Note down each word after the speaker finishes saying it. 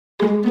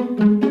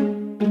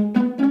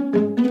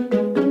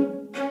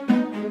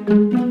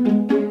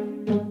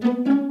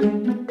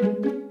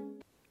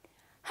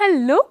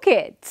Hello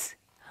kids,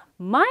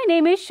 my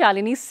name is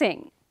Shalini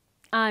Singh.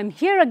 I'm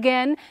here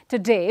again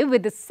today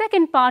with the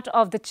second part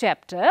of the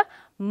chapter,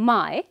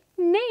 My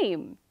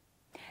Name.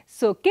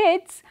 So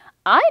kids,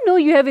 I know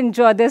you have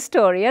enjoyed this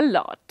story a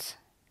lot.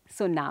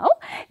 So now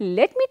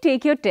let me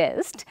take your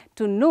test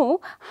to know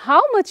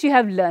how much you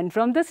have learned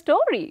from the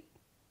story.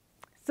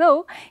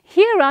 So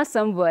here are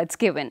some words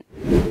given.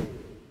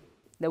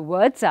 The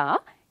words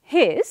are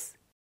his,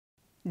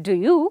 do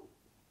you,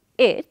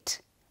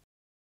 it,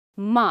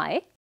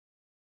 my,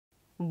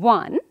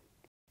 one,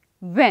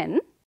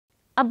 when,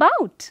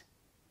 about.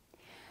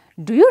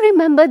 Do you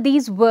remember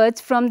these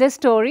words from the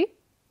story?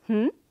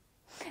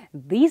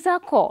 These are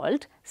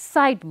called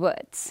sight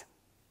words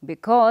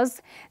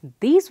because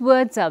these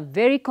words are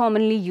very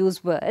commonly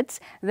used words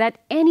that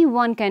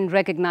anyone can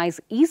recognize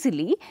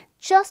easily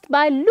just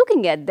by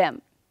looking at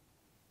them.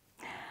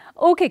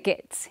 Okay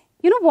kids,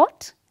 you know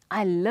what?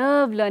 I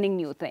love learning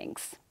new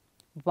things.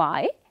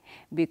 Why?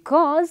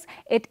 Because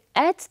it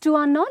adds to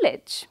our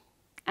knowledge.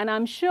 And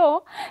I'm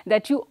sure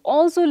that you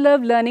also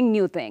love learning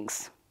new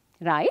things,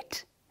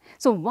 right?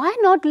 So why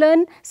not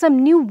learn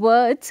some new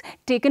words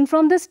taken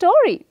from the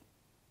story?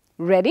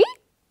 Ready?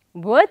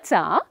 Words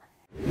are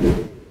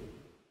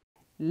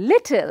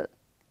little,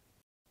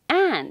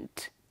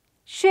 ant,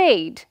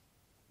 shade,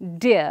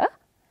 deer,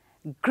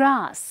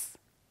 grass,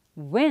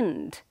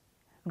 wind,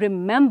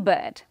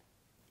 remembered.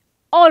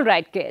 All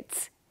right,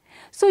 kids.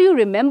 So you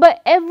remember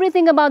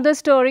everything about the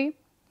story,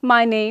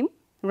 My Name,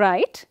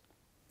 right?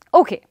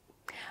 Okay.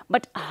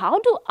 But how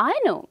do I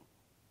know?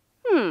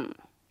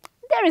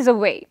 There is a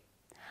way.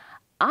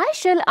 I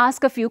shall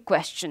ask a few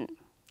questions,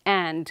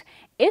 and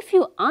if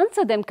you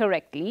answer them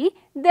correctly,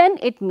 then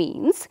it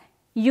means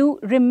you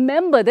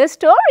remember the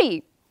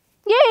story.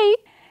 Yay!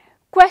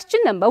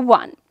 Question number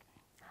 1.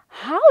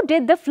 How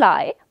did the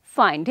fly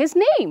find his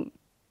name?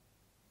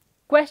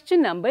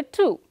 Question number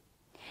 2.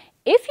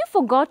 If you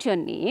forgot your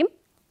name,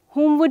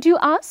 whom would you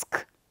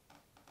ask?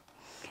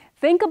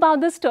 Think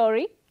about the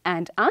story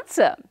and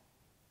answer.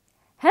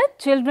 Help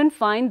children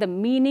find the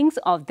meanings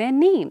of their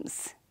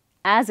names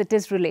as it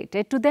is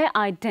related to their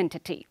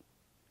identity.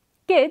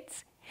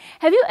 Kids,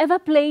 have you ever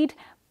played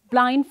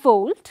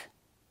blindfold?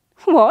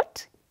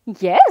 What?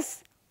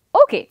 Yes.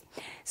 Okay.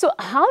 So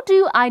how do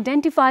you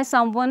identify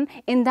someone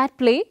in that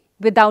play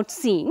without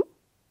seeing?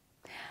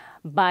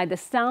 By the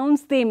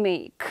sounds they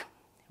make,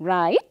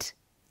 right?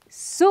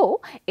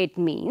 So it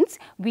means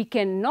we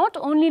can not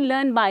only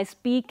learn by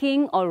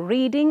speaking or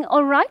reading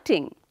or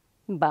writing,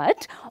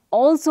 but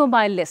also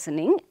by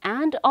listening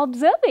and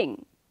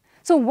observing.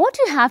 So what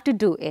you have to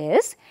do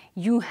is,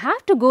 you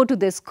have to go to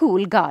the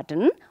school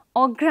garden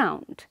or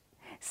ground.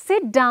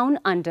 Sit down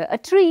under a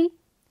tree,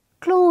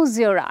 close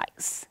your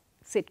eyes,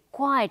 sit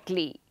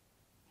quietly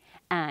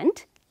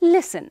and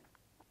listen.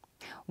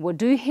 What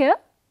do you hear?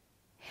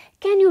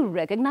 Can you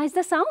recognize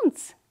the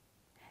sounds?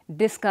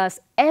 Discuss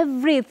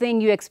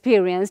everything you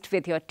experienced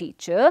with your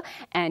teacher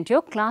and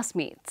your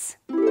classmates.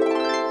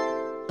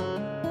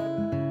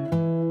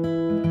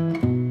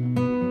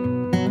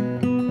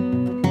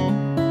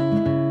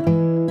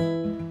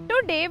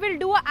 Today we'll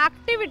do an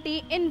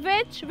activity in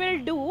which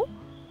we'll do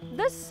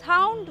the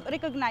sound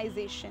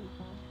recognition,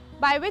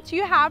 by which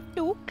you have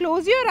to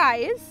close your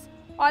eyes.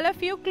 All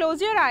of you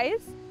close your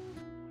eyes.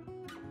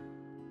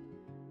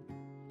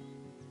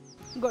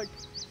 Good.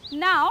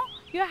 Now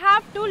you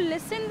have to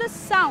listen the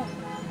sound.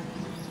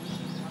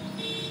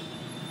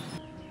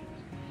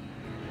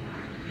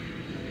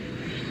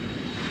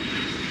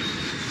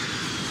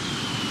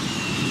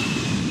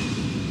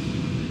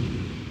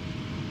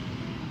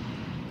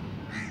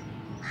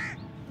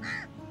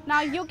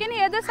 Now you can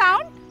hear the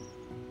sound?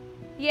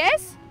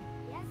 Yes?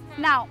 Yes,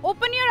 ma'am. Now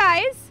open your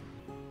eyes.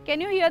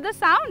 Can you hear the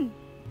sound?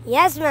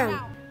 Yes, ma'am.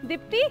 Now,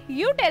 Dipti,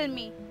 you tell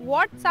me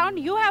what sound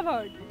you have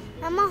heard.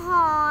 A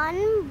horn,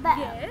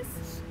 Yes.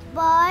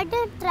 bird,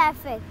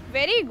 traffic.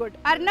 Very good.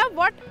 Arnab,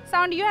 what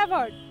sound you have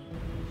heard?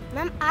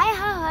 Ma'am, I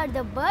have heard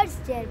the birds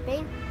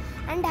chirping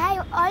and I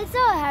have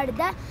also heard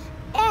the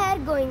air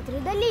going through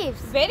the leaves.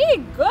 Very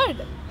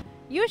good.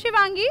 You,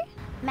 Shivangi?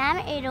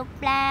 Ma'am,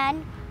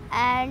 aeroplane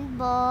and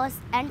bus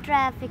and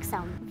traffic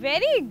sound.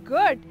 Very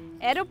good.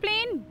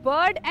 Aeroplane,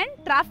 bird and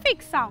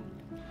traffic sound.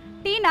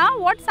 Tina,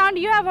 what sound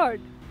you have heard?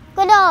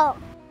 Kudo.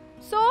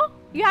 So,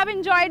 you have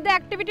enjoyed the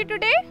activity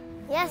today?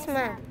 Yes,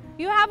 ma'am.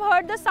 You have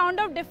heard the sound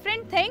of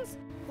different things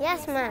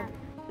Yes, ma'am.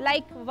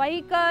 like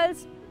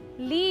vehicles,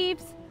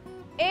 leaves,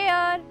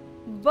 air,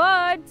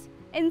 birds,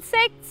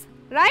 insects,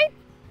 right?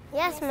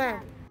 Yes,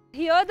 ma'am.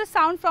 Hear the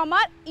sound from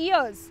our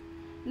ears.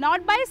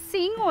 Not by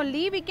seeing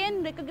only, we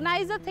can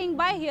recognize the thing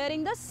by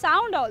hearing the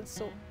sound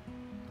also.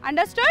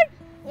 Understood?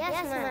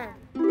 Yes,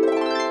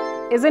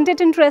 ma'am. Isn't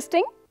it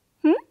interesting?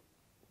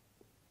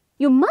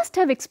 You must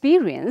have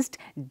experienced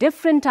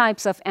different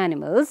types of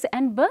animals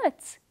and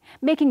birds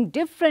making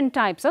different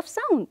types of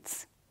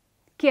sounds.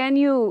 Can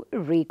you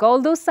recall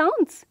those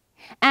sounds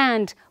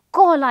and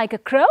caw like a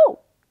crow?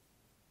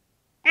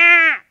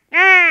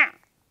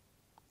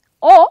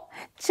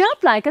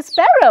 chirp like a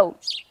sparrow.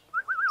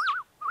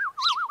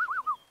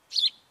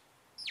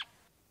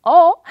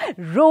 Or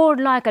roar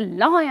like a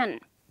lion.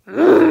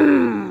 Meow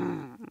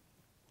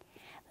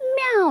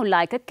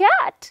like a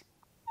cat.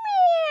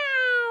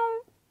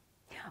 Meow.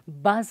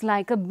 Buzz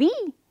like a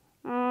bee.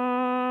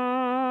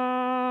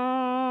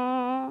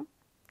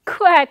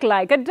 Quack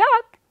like a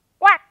duck.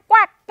 Quack,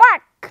 quack,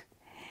 quack.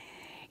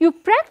 You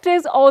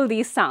practice all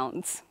these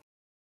sounds.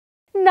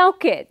 Now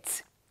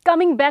kids,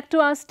 coming back to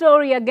our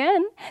story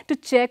again to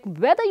check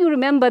whether you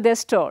remember this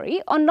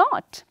story or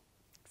not.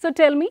 So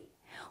tell me,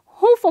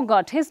 who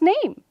forgot his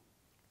name?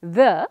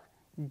 The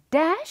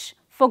dash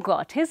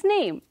forgot his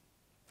name.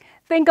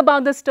 Think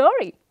about the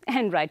story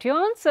and write your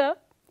answer.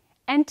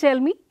 And tell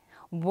me,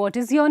 what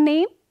is your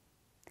name?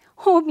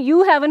 Hope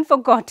you haven't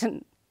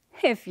forgotten.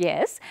 If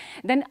yes,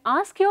 then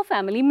ask your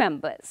family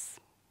members.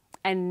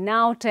 And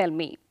now tell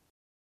me,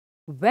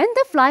 when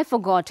the fly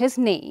forgot his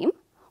name,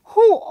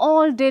 who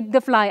all did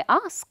the fly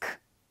ask?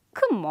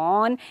 Come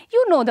on,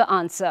 you know the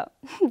answer.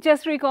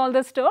 Just recall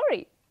the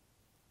story.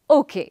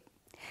 Okay,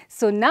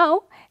 so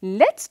now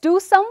let's do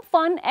some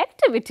fun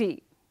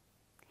activity.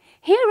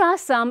 Here are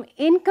some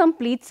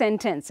incomplete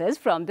sentences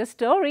from the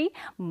story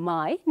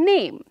My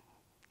Name.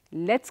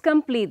 Let's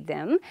complete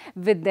them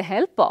with the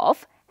help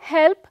of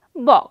Help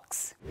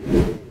Box.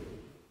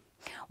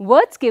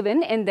 Words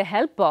given in the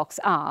help box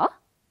are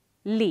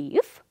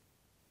leaf,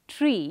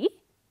 tree,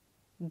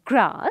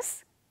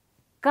 grass,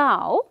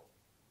 cow,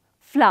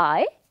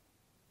 fly,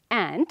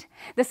 and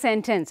the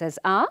sentences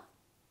are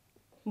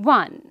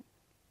 1.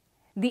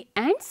 The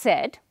ant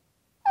said,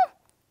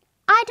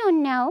 I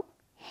don't know.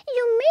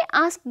 You may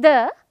ask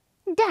the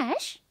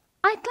dash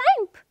I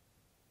climb.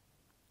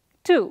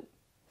 2.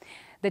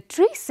 The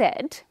tree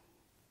said,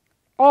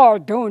 I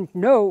don't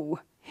know.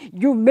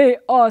 You may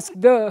ask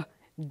the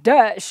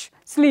dash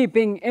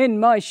sleeping in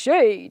my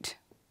shade.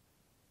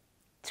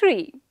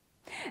 3.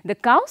 The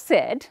cow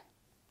said,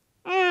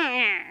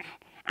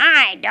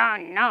 I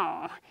don't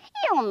know.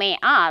 You may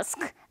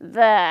ask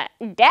the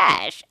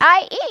dash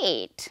I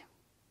eat.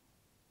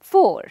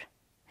 4.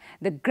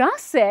 The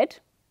grass said,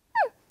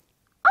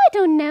 I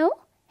don't know.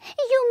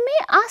 You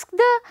may ask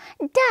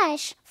the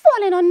dash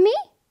fallen on me.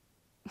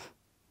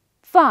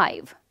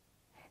 5.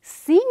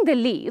 Seeing the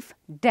leaf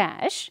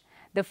dash,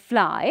 the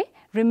fly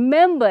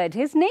remembered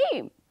his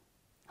name.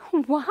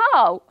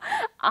 Wow!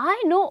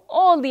 I know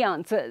all the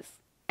answers.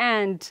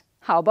 And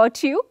how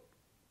about you?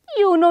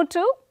 You know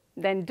too?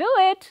 Then do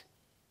it.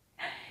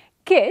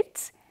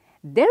 Kids,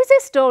 there is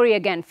a story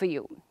again for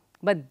you.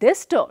 But this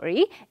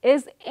story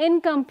is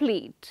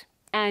incomplete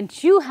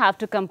and you have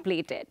to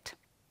complete it.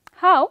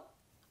 How?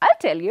 I'll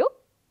tell you.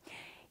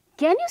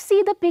 Can you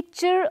see the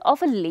picture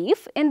of a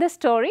leaf in the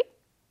story?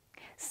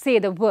 Say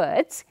the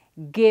words,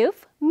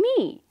 give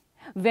me,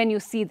 when you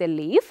see the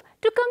leaf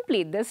to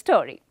complete the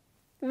story.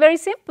 Very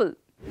simple.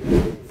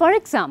 For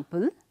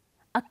example,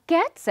 a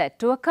cat said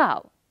to a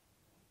cow,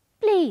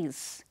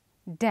 please,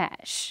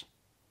 dash.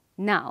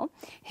 Now,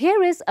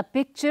 here is a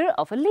picture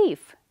of a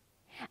leaf.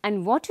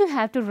 And what you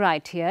have to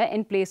write here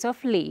in place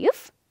of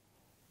leaf,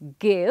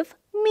 give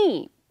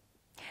me.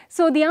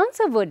 So the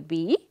answer would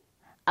be,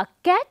 a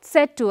cat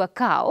said to a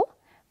cow,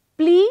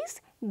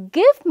 please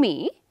give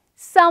me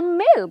some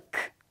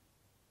milk.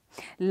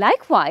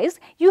 Likewise,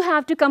 you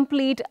have to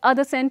complete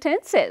other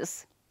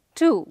sentences.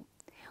 2.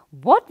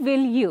 What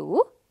will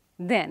you,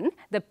 then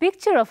the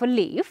picture of a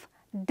leaf,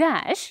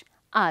 dash,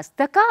 ask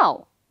the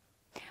cow.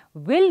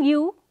 Will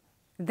you,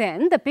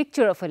 then the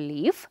picture of a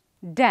leaf,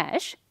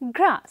 dash,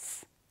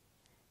 grass.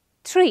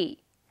 3.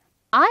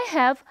 I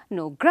have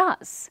no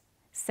grass,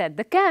 said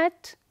the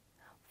cat.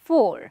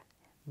 4.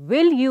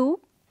 Will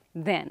you,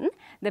 then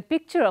the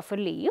picture of a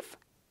leaf,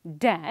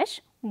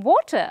 dash,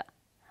 water,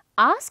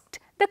 asked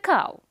the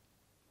cow.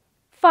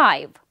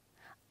 5.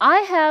 I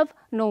have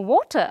no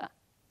water,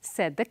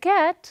 said the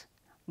cat,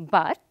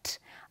 but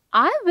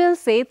I will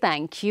say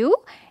thank you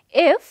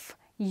if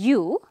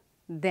you,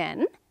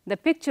 then the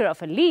picture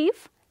of a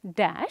leaf,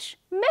 dash,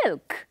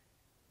 milk.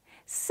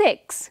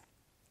 6.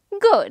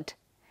 Good,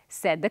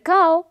 said the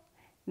cow,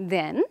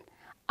 then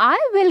I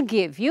will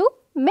give you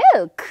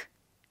milk.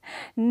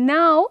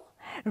 Now,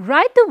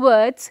 write the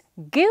words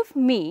give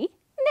me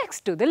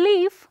next to the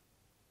leaf.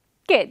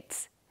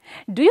 Kids,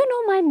 do you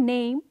know my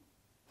name?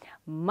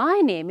 My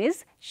name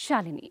is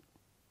Shalini.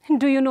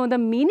 Do you know the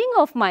meaning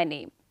of my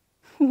name?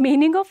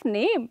 Meaning of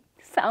name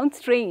sounds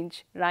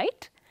strange,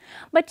 right?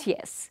 But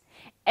yes,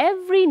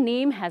 every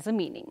name has a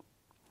meaning.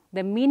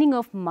 The meaning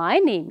of my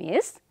name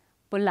is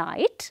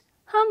polite,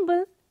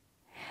 humble.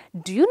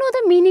 Do you know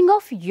the meaning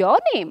of your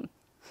name?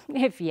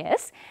 If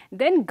yes,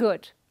 then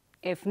good.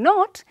 If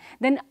not,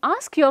 then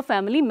ask your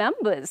family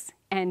members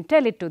and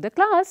tell it to the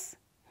class.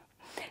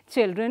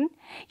 Children,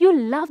 you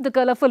love the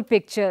colorful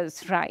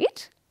pictures,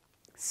 right?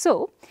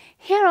 So,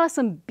 here are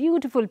some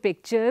beautiful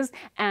pictures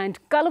and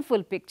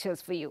colorful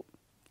pictures for you.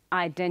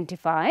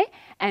 Identify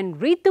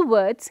and read the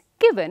words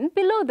given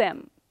below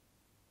them.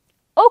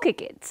 Okay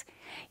kids,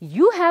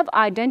 you have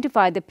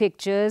identified the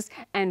pictures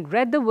and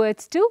read the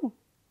words too.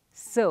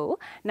 So,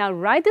 now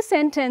write the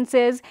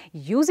sentences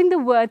using the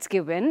words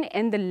given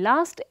in the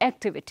last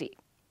activity.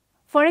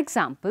 For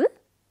example,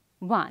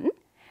 1.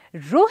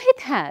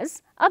 Rohit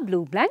has a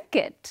blue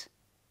blanket.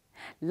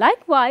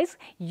 Likewise,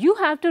 you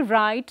have to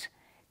write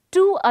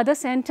 2 other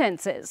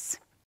sentences.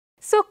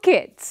 So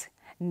kids,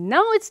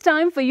 now it's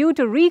time for you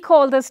to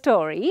recall the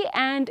story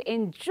and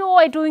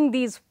enjoy doing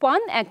these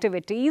fun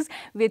activities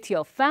with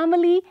your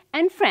family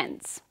and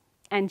friends,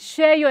 and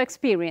share your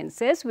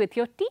experiences with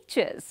your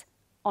teachers.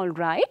 All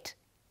right?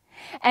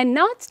 And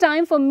now it's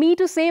time for me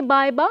to say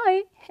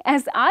bye-bye,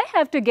 as I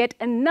have to get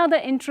another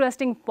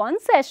interesting fun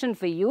session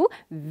for you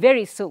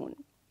very soon.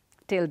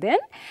 Till then,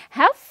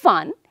 have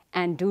fun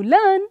and do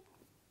learn.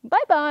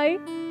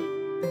 Bye-bye.